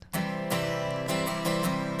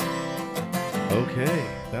Okay,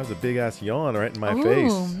 that was a big ass yawn right in my Ooh,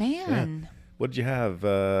 face. man. Yeah. What did you have?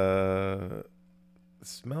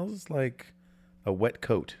 Smells like a wet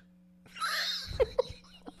coat.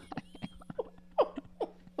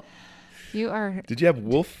 You are. Did you have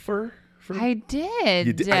wolf fur? I did.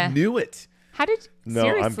 You did. I knew it. How did? No,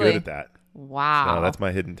 Seriously? I'm good at that. Wow. No, that's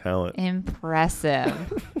my hidden talent.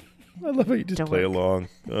 Impressive. I love how you just play along.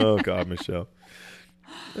 Oh God, Michelle.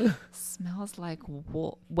 Smells like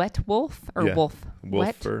wet wolf or Yeah. wolf.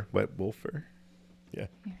 Wolf fur, wet wolf fur. Yeah.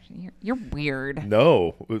 You're weird.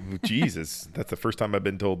 No, Jesus, that's the first time I've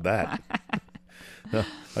been told that. No,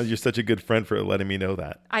 you're such a good friend for letting me know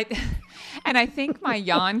that. I think my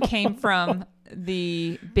yawn came from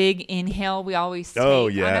the big inhale we always take Oh,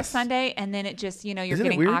 on a yes. Sunday, and then it just, you're Isn't it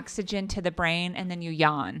getting weird? oxygen to the brain, and then you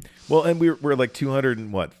yawn. Well, and we're like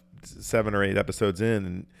 207 or 8 episodes in,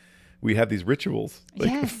 and we have these rituals. Like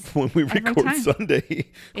Yes, when we every record time. Sunday,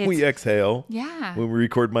 we exhale. Yeah. When we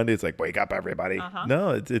record Monday, it's like, wake up, everybody. Uh-huh.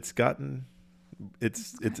 No,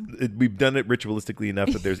 we've done it ritualistically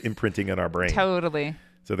enough that there's imprinting in our brain. Totally.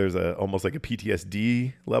 So there's almost like a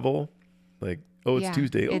PTSD level, like, oh, it's Yeah.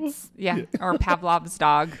 Tuesday. Oh, Or Pavlov's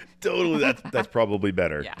dog. totally. That's probably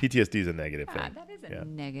better. Yeah. PTSD is a negative thing. That is a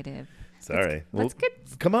negative. Sorry. Let's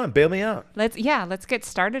come on, bail me out. Let's get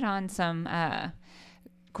started on some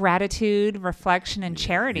gratitude, reflection, and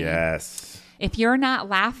charity. Yes. If you're not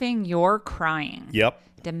laughing, you're crying. Yep.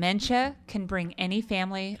 Dementia can bring any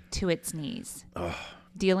family to its knees.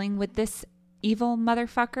 Dealing with this evil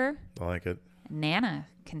motherfucker, I like it. Nana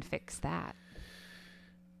can fix that.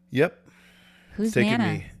 Yep. Who's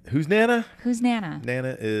Nana? Who's Nana? Who's Nana?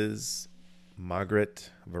 Nana is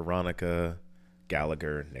Margaret Veronica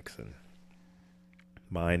Gallagher Nixon.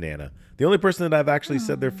 My Nana. The only person that I've actually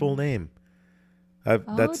said their full name.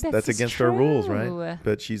 That's against our rules, right?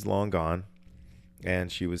 But she's long gone,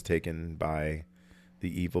 and she was taken by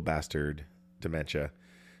the evil bastard dementia.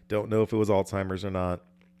 Don't know if it was Alzheimer's or not,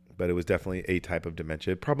 but it was definitely a type of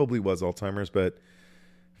dementia. It probably was Alzheimer's, but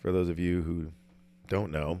for those of you who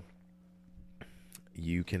don't know,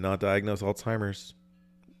 you cannot diagnose Alzheimer's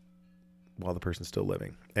while the person's still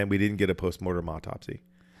living. And we didn't get a postmortem autopsy.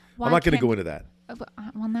 I'm not going to go into that.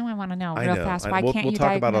 Well, now I want to know I real know. fast. I- Why we'll, can't we'll you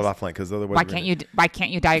talk about it diagnose? offline because otherwise Why can't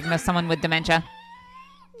you diagnose someone with dementia?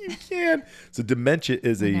 You can. So dementia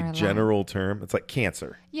is When they're a alive. general term. It's like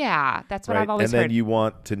cancer. Yeah, that's what Right? I've always and then heard. you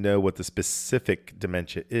want to know what the specific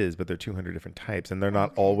dementia is, but there are 200 different types, and they're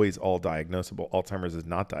not always all diagnosable. Alzheimer's is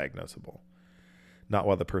not diagnosable, not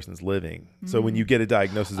while the person's living. So when you get a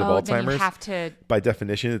diagnosis of then you Alzheimer's, have to. by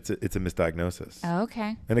definition, it's a misdiagnosis, Oh,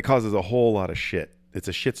 okay. and it causes a whole lot of shit. It's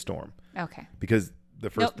a shitstorm Okay. because the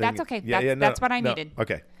first thing. That's okay. That's what I needed.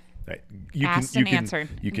 Okay. Right. Asked and answered.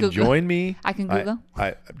 You can Google. join me. I can Google.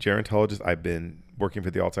 Gerontologist. I've been working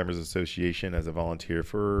for the Alzheimer's Association as a volunteer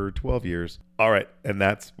for 12 years. All right, and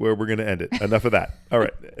that's where we're going to end it. Enough of that. All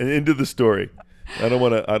right, and into the story. I don't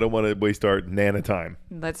want to waste our Nana time.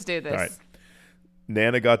 Let's do this. All right.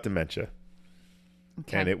 Nana got dementia,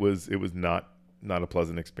 Okay. and it was not a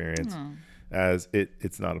pleasant experience. As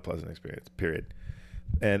it's not a pleasant experience. Period.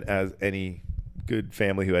 And as any good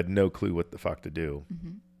family who had no clue what the fuck to do.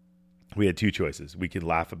 We had two choices. We could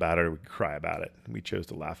laugh about it or we could cry about it. We chose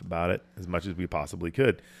to laugh about it as much as we possibly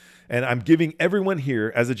could. And I'm giving everyone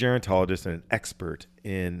here, as a gerontologist and an expert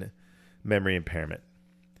in memory impairment,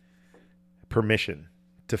 permission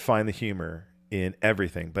to find the humor in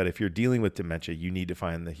everything. But if you're dealing with dementia, you need to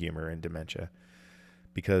find the humor in dementia.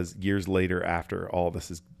 Because years later, after all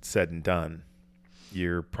this is said and done,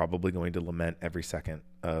 you're probably going to lament every second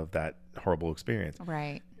of that horrible experience.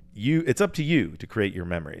 Right. It's up to you to create your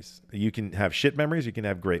memories. You can have shit memories. You can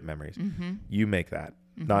have great memories. You make that,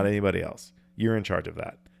 not anybody else. You're in charge of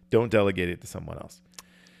that. Don't delegate it to someone else.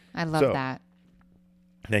 I love that.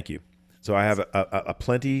 Thank you. So I have a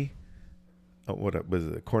plenty. What was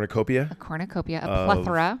it? A cornucopia? A cornucopia, a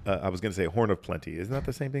plethora. I was going to say a horn of plenty. Isn't that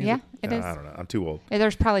the same thing? Yeah, it is. I don't know. I'm too old.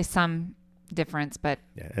 There's probably some difference, but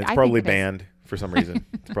Yeah, and it's I probably think it is. banned for some reason.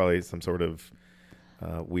 It's probably some sort of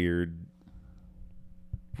weird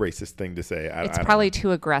racist thing to say. It's I don't probably know.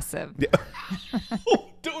 too aggressive. Oh,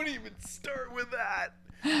 don't even start with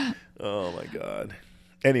that. Oh my God.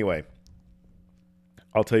 Anyway,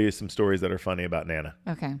 I'll tell you some stories that are funny about Nana.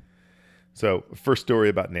 Okay. So, first story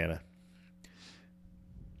about Nana.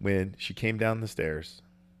 When she came down the stairs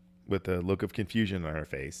with a look of confusion on her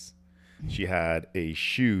face, she had a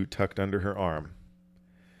shoe tucked under her arm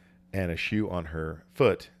and a shoe on her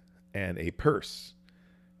foot and a purse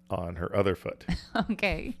on her other foot.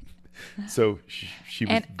 Okay. So she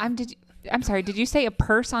was... And I'm sorry, did you say a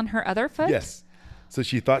purse on her other foot? Yes. So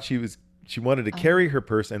she thought she wanted to carry her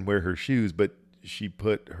purse and wear her shoes, but she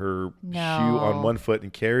put her No. shoe on one foot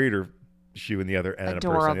and carried her shoe in the other, and a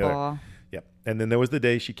purse on the other. Adorable. Yep. And then there was the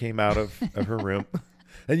day she came out of her room,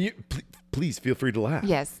 and you please feel free to laugh.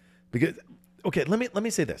 Yes. Because okay, let me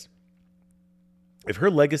say this: if her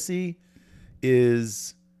legacy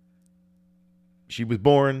is she was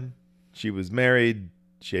born, she was married,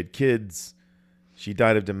 she had kids, she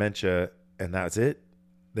died of dementia, and that's it,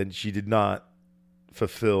 then she did not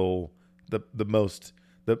fulfill the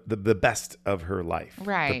best of her life,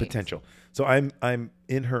 Right. the potential. So I'm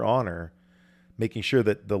in her honor, making sure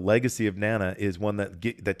that the legacy of Nana is one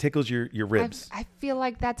that tickles your ribs. I feel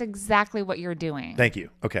like that's exactly what you're doing. Thank you.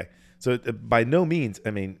 Okay. So by no means,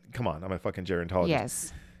 I mean, come on, I'm a fucking gerontologist.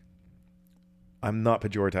 Yes. I'm not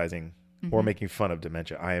pejoratizing or making fun of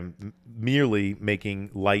dementia. I am merely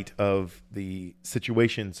making light of the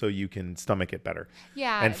situation so you can stomach it better.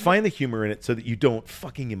 Yeah. And find the humor in it so that you don't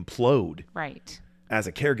fucking implode Right. as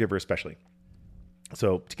a caregiver, especially.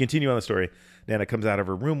 So to continue on the story, Nana comes out of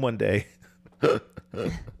her room one day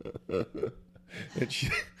and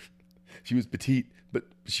she was petite, but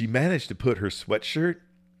she managed to put her sweatshirt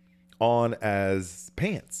on as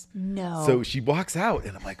pants. No. So she walks out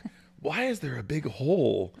and I'm like, why is there a big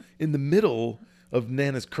hole in the middle of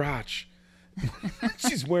Nana's crotch?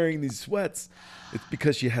 She's wearing these sweats. It's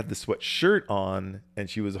because she had the sweatshirt on and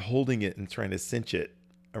she was holding it and trying to cinch it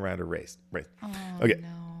around her waist. Right. Oh, Okay.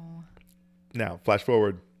 no. Now, flash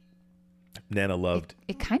forward. Nana loved.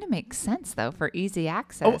 It kind of makes sense though for easy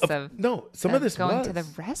access of no, some of this going was. to the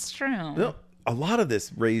restroom. No, a lot of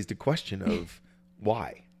this raised a question of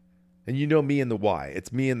why. And you know me and the why.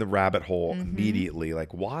 It's me in the rabbit hole immediately.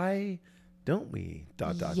 Like, why don't we ...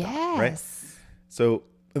 Yes. right? So,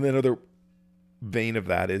 and another vein of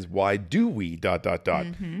that is why do we ...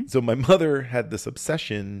 So my mother had this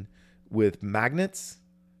obsession with magnets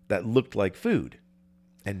that looked like food.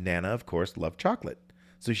 And Nana, of course, loved chocolate.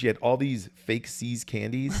 So she had all these fake See's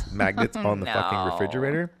candies magnets on the fucking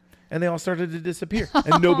refrigerator. And they all started to disappear.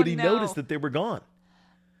 And nobody noticed that they were gone.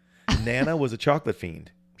 Nana was a chocolate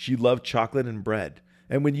fiend. She loved chocolate and bread.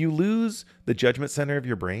 And when you lose the judgment center of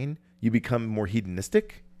your brain, you become more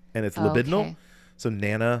hedonistic and it's libidinal. Okay. So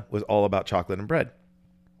Nana was all about chocolate and bread.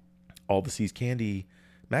 All the See's candy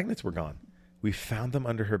magnets were gone. We found them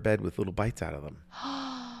under her bed with little bites out of them.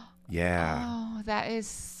 Yeah. Oh, that is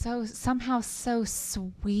somehow so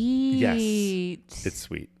sweet. Yes. It's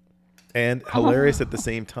sweet. And hilarious at the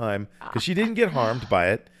same time because she didn't get harmed by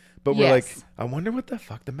it. But we're like, I wonder what the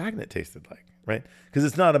fuck the magnet tasted like, right? Because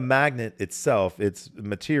it's not a magnet itself; it's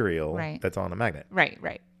material that's on a magnet. Right,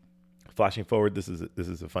 right. Flashing forward, this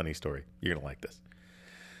is a funny story. You're gonna like this.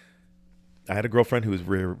 I had a girlfriend who was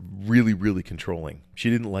really, really controlling. She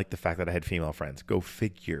didn't like the fact that I had female friends. Go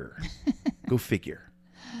figure. Go figure.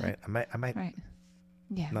 Right? I might Right.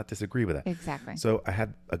 Yeah. not disagree with that. Exactly. So I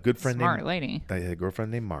had a good friend Smart lady. I had a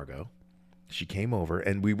girlfriend named Margot. She came over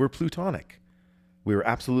and we were plutonic. We were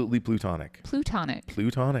absolutely plutonic.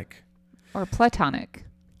 Plutonic. Or platonic.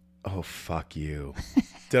 Oh, fuck you.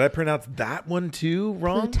 Did I pronounce that one too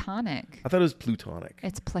wrong? Plutonic. I thought it was plutonic.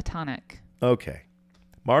 It's platonic. Okay.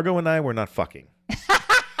 Margot and I were not fucking.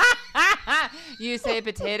 You say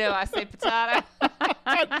potato, I say potato.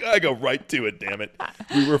 I go right to it, damn it.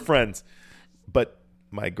 We were friends. But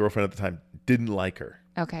my girlfriend at the time didn't like her.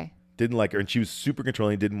 Okay. Didn't like her. And she was super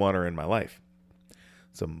controlling, didn't want her in my life.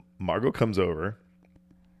 So Margot comes over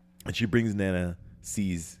and she brings Nana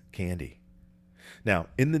See's candy. Now,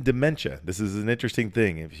 in the dementia, this is an interesting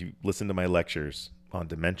thing. If you listen to my lectures on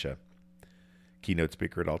dementia, keynote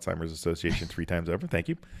speaker at Alzheimer's Association 3 times over. Thank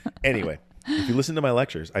you. Anyway, if you listen to my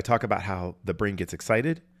lectures, I talk about how the brain gets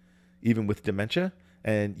excited, even with dementia,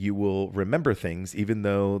 and you will remember things even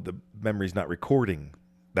though the memory's not recording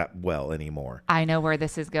that well anymore. I know where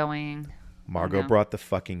this is going. Margot brought the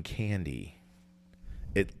fucking candy.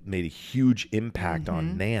 It made a huge impact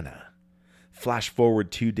on Nana. Flash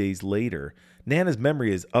forward 2 days later, Nana's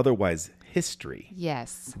memory is otherwise history.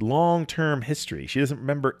 Yes. Long-term history. She doesn't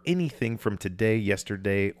remember anything from today,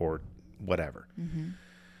 yesterday, or whatever.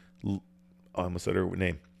 I almost said her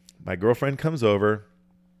name. My girlfriend comes over.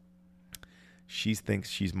 She thinks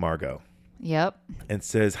she's Margot. Yep. And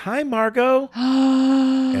says, "Hi, Margot."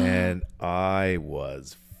 And I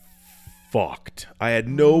was fucked. I had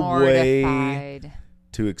no way Mortified.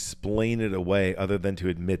 to explain it away other than to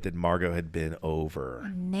admit that Margot had been over.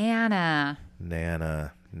 Nana.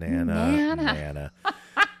 Nana.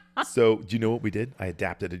 So do you know what we did? I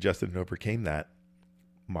adapted, adjusted, and overcame that.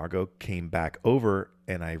 Margot came back over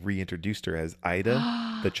and I reintroduced her as Ida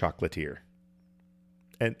the chocolatier.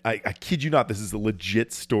 And I kid you not, this is a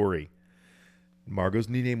legit story. Margot's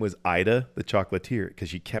new name was Ida the Chocolatier because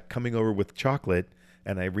she kept coming over with chocolate,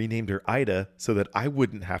 and I renamed her Ida so that I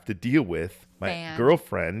wouldn't have to deal with my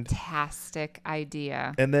girlfriend. Fantastic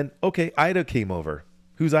idea. And then, okay, Ida came over.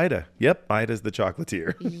 Who's Ida? Yep, Ida's the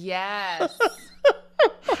Chocolatier. Yes.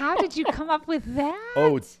 How did you come up with that?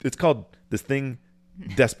 Oh, it's called this thing,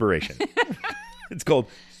 desperation. It's called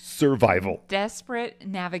survival. Desperate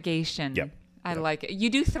navigation. Yep. I like it. You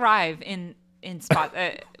do thrive in spot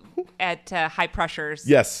at high pressures.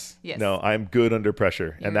 Yes. Yes. No, I'm good under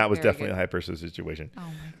pressure. And that was very definitely good. a high pressure situation. Oh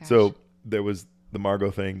my gosh. So there was the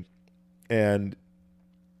Margot thing. And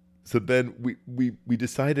so then we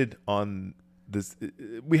decided on this.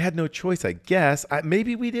 We had no choice, I guess.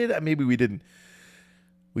 Maybe we did. Maybe we didn't.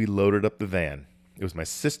 We loaded up the van. It was my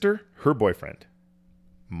sister, her boyfriend,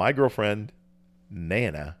 my girlfriend,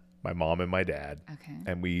 Nana, my mom and my dad. Okay.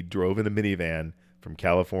 And we drove in a minivan from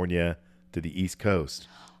California to the East Coast.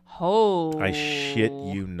 Oh. I shit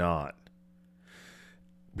you not.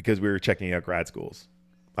 Because we were checking out grad schools.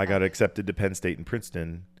 I got accepted to Penn State and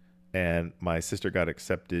Princeton, and my sister got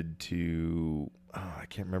accepted to, I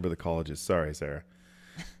can't remember the colleges. Sorry, Sarah.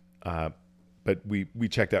 But we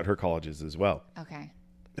checked out her colleges as well. Okay.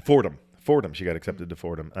 Fordham. She got accepted to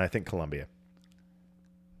Fordham, and I think Columbia.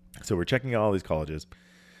 So we're checking out all these colleges,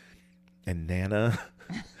 and Nana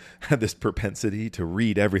had this propensity to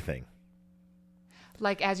read everything.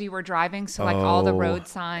 Like as you were driving, so like all the road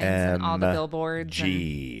signs and all the billboards.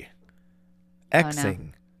 G.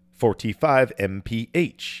 Xing 45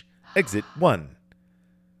 mph. Exit 1.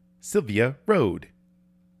 Sylvia Road.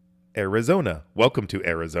 Arizona. Welcome to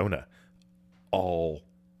Arizona. All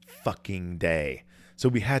fucking day. So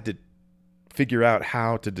we had to figure out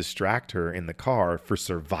how to distract her in the car for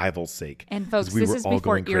survival's sake. And folks, we this were is all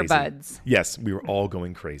before going crazy. earbuds. Yes, we were all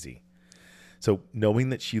going crazy. So knowing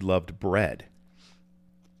that she loved bread,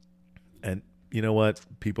 and you know what?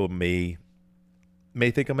 People may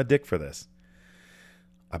think I'm a dick for this.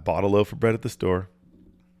 I bought a loaf of bread at the store.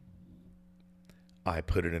 I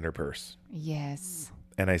put it in her purse. Yes.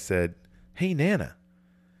 And I said, "Hey, Nana,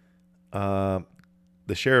 the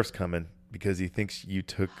sheriff's coming because he thinks you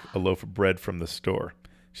took a loaf of bread from the store."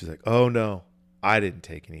 She's like, "Oh, no, I didn't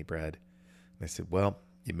take any bread." And I said, "Well,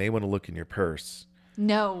 you may want to look in your purse."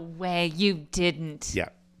 No way, you didn't. Yeah,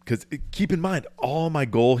 because keep in mind, all my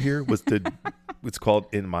goal here was to, it's called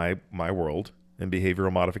in my world, in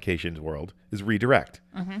behavioral modifications world, is redirect.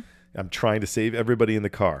 Mm-hmm. I'm trying to save everybody in the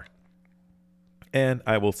car. And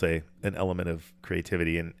I will say an element of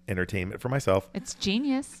creativity and entertainment for myself. It's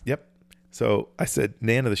genius. Yep. So I said,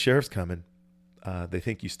 "Nana, the sheriff's coming. They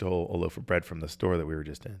think you stole a loaf of bread from the store that we were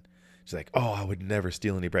just in." She's like, "Oh, I would never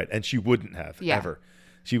steal any bread." And she wouldn't have, ever.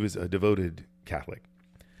 She was a devoted Catholic.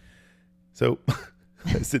 So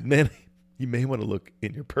I said, "Nana, you may want to look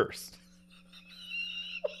in your purse."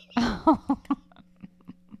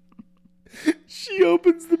 She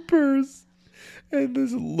opens the purse, and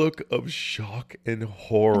this look of shock and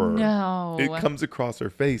horror. No. It comes across her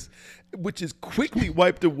face, which is quickly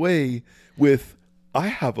wiped away with, "I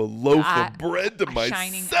have a loaf of bread to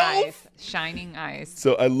myself." Shining eyes.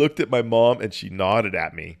 So I looked at my mom, and she nodded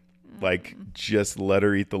at me, like, just let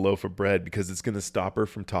her eat the loaf of bread because it's going to stop her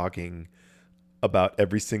from talking about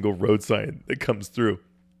every single road sign that comes through.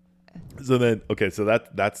 So then, okay, so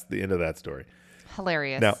that's the end of that story.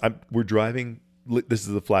 Hilarious. Now we're driving. This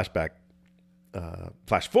is a flashback.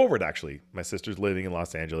 Flash forward, actually. My sister's living in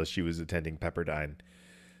Los Angeles. She was attending Pepperdine,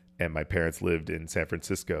 and my parents lived in San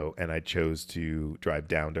Francisco, and I chose to drive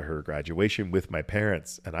down to her graduation with my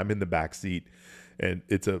parents, and I'm in the back seat, and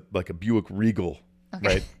it's like a Buick Regal,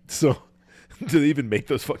 right? So do they even make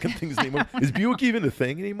those fucking things anymore? Is Buick even a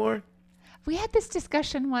thing anymore? We had this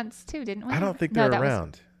discussion once too, didn't we? I don't think they're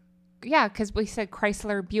around. Yeah, because we said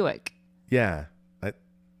Chrysler Buick. Yeah.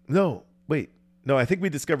 No, wait. No, I think we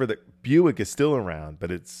discovered that Buick is still around,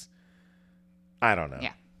 but I don't know.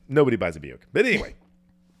 Yeah. Nobody buys a Buick. But anyway,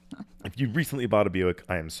 if you recently bought a Buick,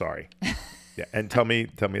 I am sorry. Yeah. And tell me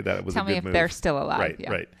that it was a good move. Tell me if they're still alive. Right,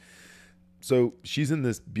 yeah. right. So she's in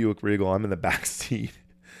this Buick Regal. I'm in the back seat.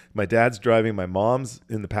 My dad's driving. My mom's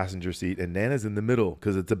in the passenger seat, and Nana's in the middle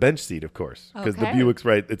because it's a bench seat, of course. Because the Buick's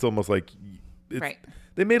right. It's almost like right.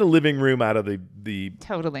 They made a living room out of the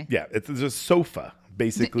Totally. Yeah, it's a sofa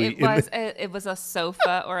basically. It was a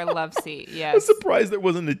sofa or a love seat. Yes. I'm surprised there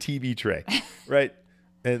wasn't a TV tray, right?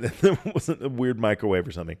 And there wasn't a weird microwave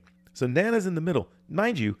or something. So Nana's in the middle.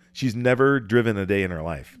 Mind you, she's never driven a day in her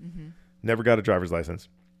life. Mm-hmm. Never got a driver's license.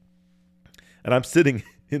 And I'm sitting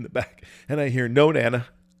in the back, and I hear, "No, Nana.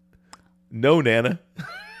 No, Nana.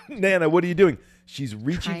 Nana, what are you doing?" She's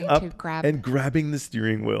reaching up and grabbing the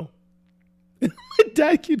steering wheel. My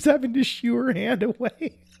dad keeps having to shoo her hand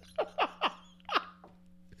away.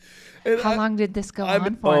 How long did this go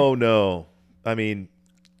on for? Oh, no. I mean,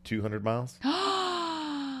 200 miles.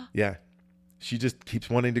 Yeah. She just keeps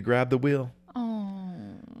wanting to grab the wheel.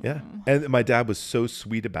 Oh. Yeah. And my dad was so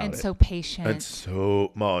sweet about it. And so patient. And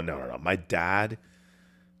so, oh, no. My dad,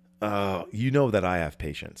 you know that I have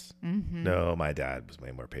patience. Mm-hmm. No, my dad was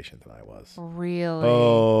way more patient than I was. Really?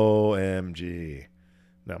 OMG.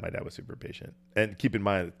 No, my dad was super patient. And keep in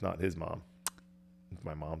mind, it's not his mom. It's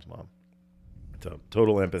my mom's mom. So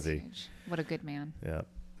total empathy. What a good man. Yeah.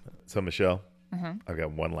 So, Michelle, Uh-huh. I've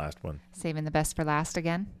got one last one. Saving the best for last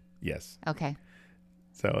again? Yes. Okay.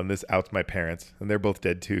 So, and this outs my parents, and they're both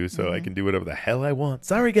dead too, so I can do whatever the hell I want.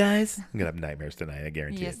 Sorry, guys. I'm going to have nightmares tonight, I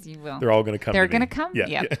guarantee Yes, it. you will. They're all going to come They're to me. going to come? Yeah.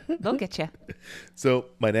 Yep. They'll get you. So,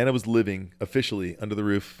 my Nana was living officially under the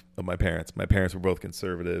roof of my parents. My parents were both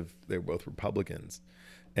conservative. They were both Republicans.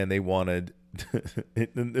 And they wanted,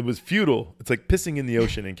 it was futile. It's like pissing in the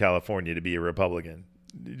ocean in California to be a Republican.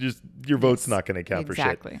 Your vote's not going to count for shit.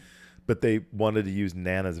 Exactly. But they wanted to use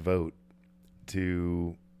Nana's vote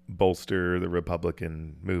to bolster the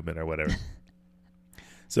Republican movement or whatever.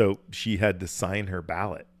 So she had to sign her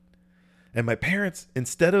ballot. And my parents,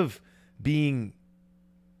 instead of being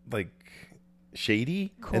like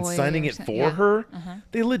shady and Coy signing or it something. for Yeah. her, Uh-huh.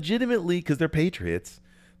 they legitimately, because they're patriots,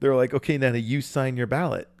 they're like, okay, Nana, you sign your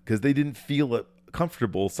ballot. Because they didn't feel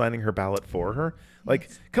comfortable signing her ballot for her. Like,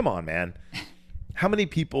 come on, man. How many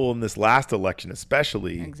people in this last election,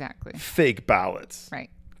 especially, Exactly. fake ballots? Right.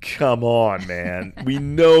 Come on, man. We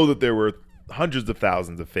know that there were hundreds of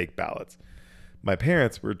thousands of fake ballots. My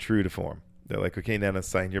parents were true to form. They're like, okay, Nana,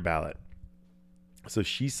 sign your ballot. So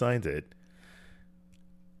she signs it.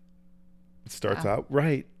 It starts out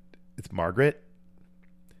right. It's Margaret,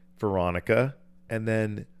 Veronica, and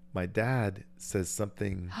then my dad says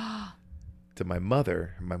something to my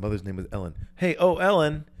mother. My mother's name was Ellen. Hey,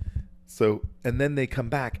 Ellen. So, and then they come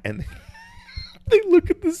back and they look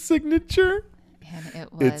at the signature. And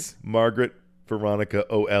it was. It's Margaret Veronica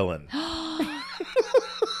Ellen.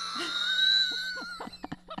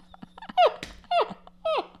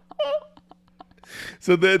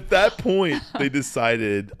 So at that point, they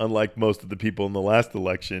decided, unlike most of the people in the last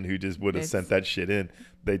election who just would have sent that shit in,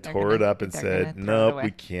 they tore it up and said, nope, we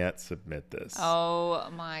can't submit this. Oh,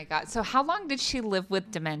 my God. So how long did she live with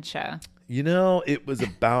dementia? You know, it was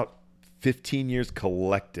about 15 years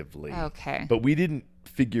collectively. Okay. But we didn't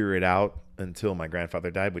figure it out until my grandfather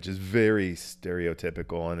died, which is very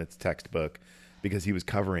stereotypical in its textbook because he was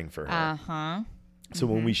covering for her. Uh-huh. So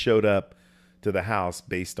when we showed up to the house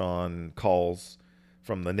based on calls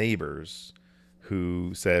from the neighbors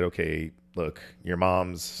who said, okay, look, your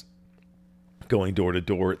mom's going door to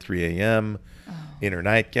door at 3 a.m. In her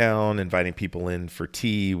nightgown, inviting people in for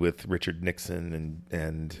tea with Richard Nixon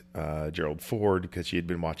and Gerald Ford because she had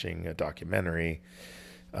been watching a documentary.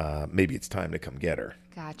 Maybe it's time to come get her.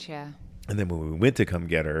 Gotcha. And then when we went to come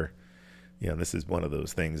get her, you know, this is one of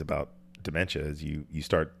those things about dementia is you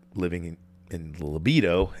start living in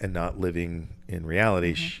libido and not living in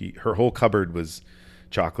reality. Her whole cupboard was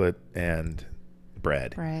chocolate and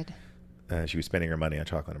bread. She was spending her money on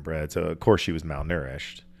chocolate and bread. So, of course, she was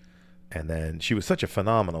malnourished. And then she was such a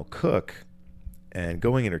phenomenal cook. And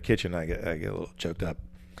going in her kitchen, I get a little choked up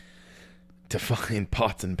to find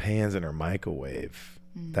pots and pans in her microwave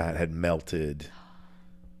that had melted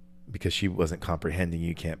because she wasn't comprehending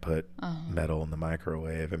you can't put metal in the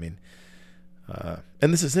microwave. I mean,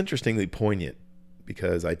 and this is interestingly poignant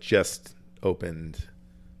because I just opened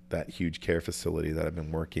that huge care facility that I've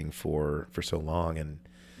been working for so long and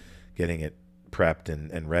getting it prepped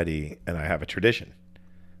and ready. And I have a tradition.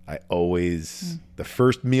 I always, the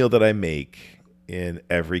first meal that I make in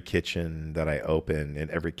every kitchen that I open, in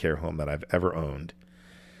every care home that I've ever owned,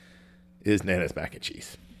 is Nana's mac and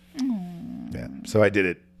cheese. Yeah. So I did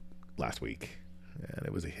it last week and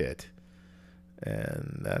it was a hit.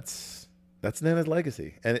 And that's Nana's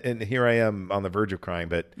legacy. And here I am on the verge of crying,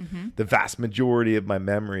 but the vast majority of my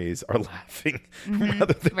memories are laughing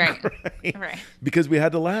rather than crying. Right. Because we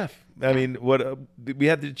had to laugh. I mean, we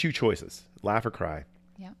had the two choices, laugh or cry.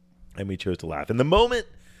 Yeah. And we chose to laugh. In the moment,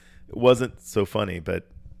 it wasn't so funny, but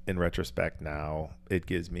in retrospect now, it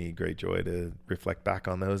gives me great joy to reflect back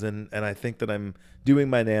on those. And I think that I'm doing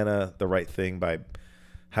my Nana the right thing by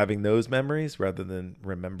having those memories rather than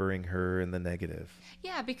remembering her in the negative.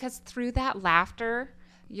 Yeah, because through that laughter,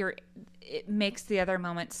 it makes the other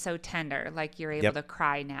moments so tender. Like you're able to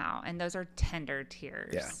cry now, and those are tender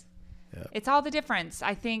tears. Yeah. It's all the difference.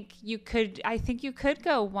 I think you could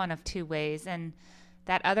go one of two ways, and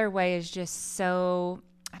that other way is just so,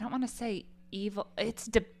 I don't want to say evil. It's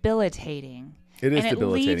debilitating. It is and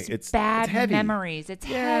debilitating. It leaves it's bad heavy. memories. It's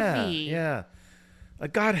heavy. Yeah.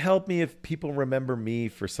 God help me if people remember me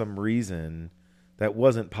for some reason that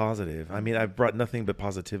wasn't positive. I mean, I've brought nothing but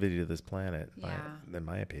positivity to this planet, in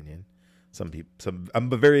my opinion. A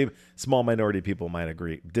very small minority of people might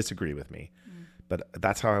disagree with me. But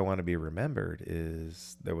that's how I want to be remembered,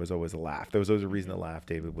 is there was always a laugh. There was always a reason to laugh.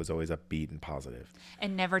 David was always upbeat and positive.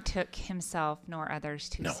 And never took himself nor others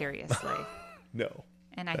too seriously. No.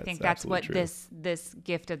 And I think that's what true. this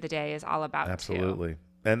gift of the day is all about. Absolutely.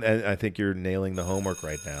 And I think you're nailing the homework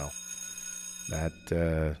right now.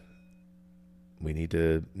 That we need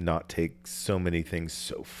to not take so many things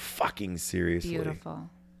so fucking seriously. Beautiful.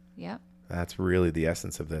 Yep. That's really the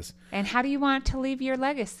essence of this. And how do you want to leave your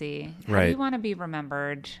legacy? How do you want to be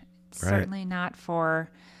remembered? Certainly not for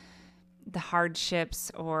the hardships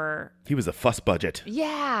or... He was a fuss budget.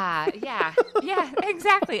 Yeah,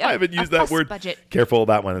 exactly. I haven't used that word. Budget. Careful of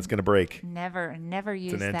that one. It's going to break. Never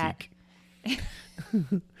use it's an that.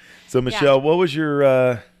 antique. So, Michelle, what was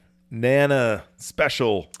your Nana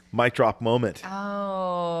special mic drop moment?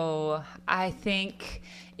 Oh, I think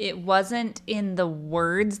it wasn't in the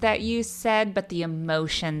words that you said, but the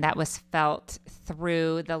emotion that was felt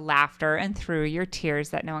through the laughter and through your tears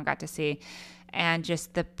that no one got to see. And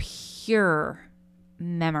just the pure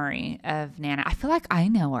memory of Nana. I feel like I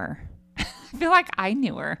know her. I feel like I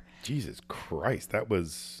knew her. Jesus Christ. That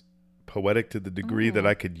was poetic to the degree that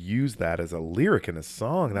I could use that as a lyric in a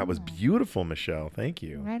song. That was beautiful, Michelle. Thank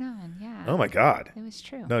you. Right on, yeah. Oh, my God. It was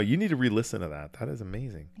true. No, you need to re-listen to that. That is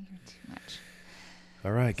amazing. You're too much.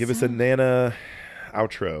 All right. Give us a Nana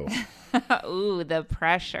outro. Ooh, the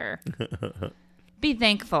pressure. Be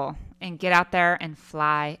thankful and get out there and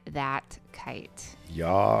fly that kite.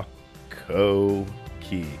 Ya Ko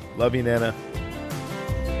Key. Love you, Nana.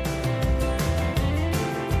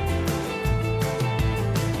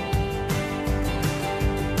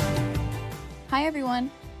 Hi, everyone.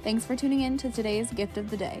 Thanks for tuning in to today's Gift of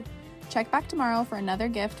the Day. Check back tomorrow for another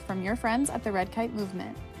gift from your friends at the Red Kite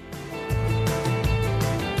Movement.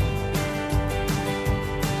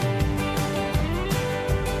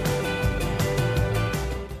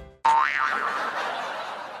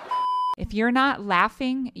 If you're not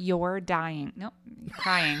laughing, you're dying. Nope, you're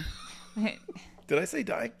crying. Did I say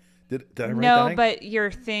dying? Did I write No, dying? but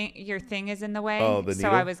your thing is in the way. Oh, the so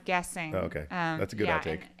needle? I was guessing. Oh, okay. That's a good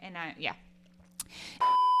outtake. And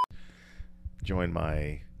Join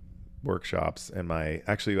my workshops and I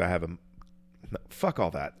have fuck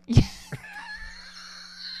all that.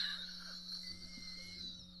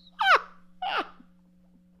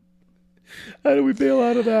 How do we bail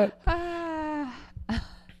out of that?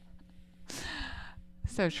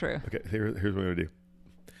 So true. Okay, here's what we're going to do.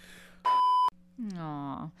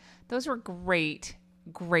 Aw, those were great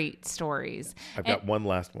stories. I've got one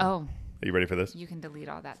last one. Oh. Are you ready for this? You can delete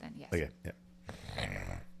all that then, yes. Okay, yeah.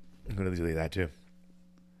 I'm going to delete that too.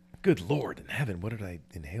 Good Lord in heaven, what did I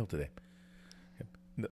inhale today?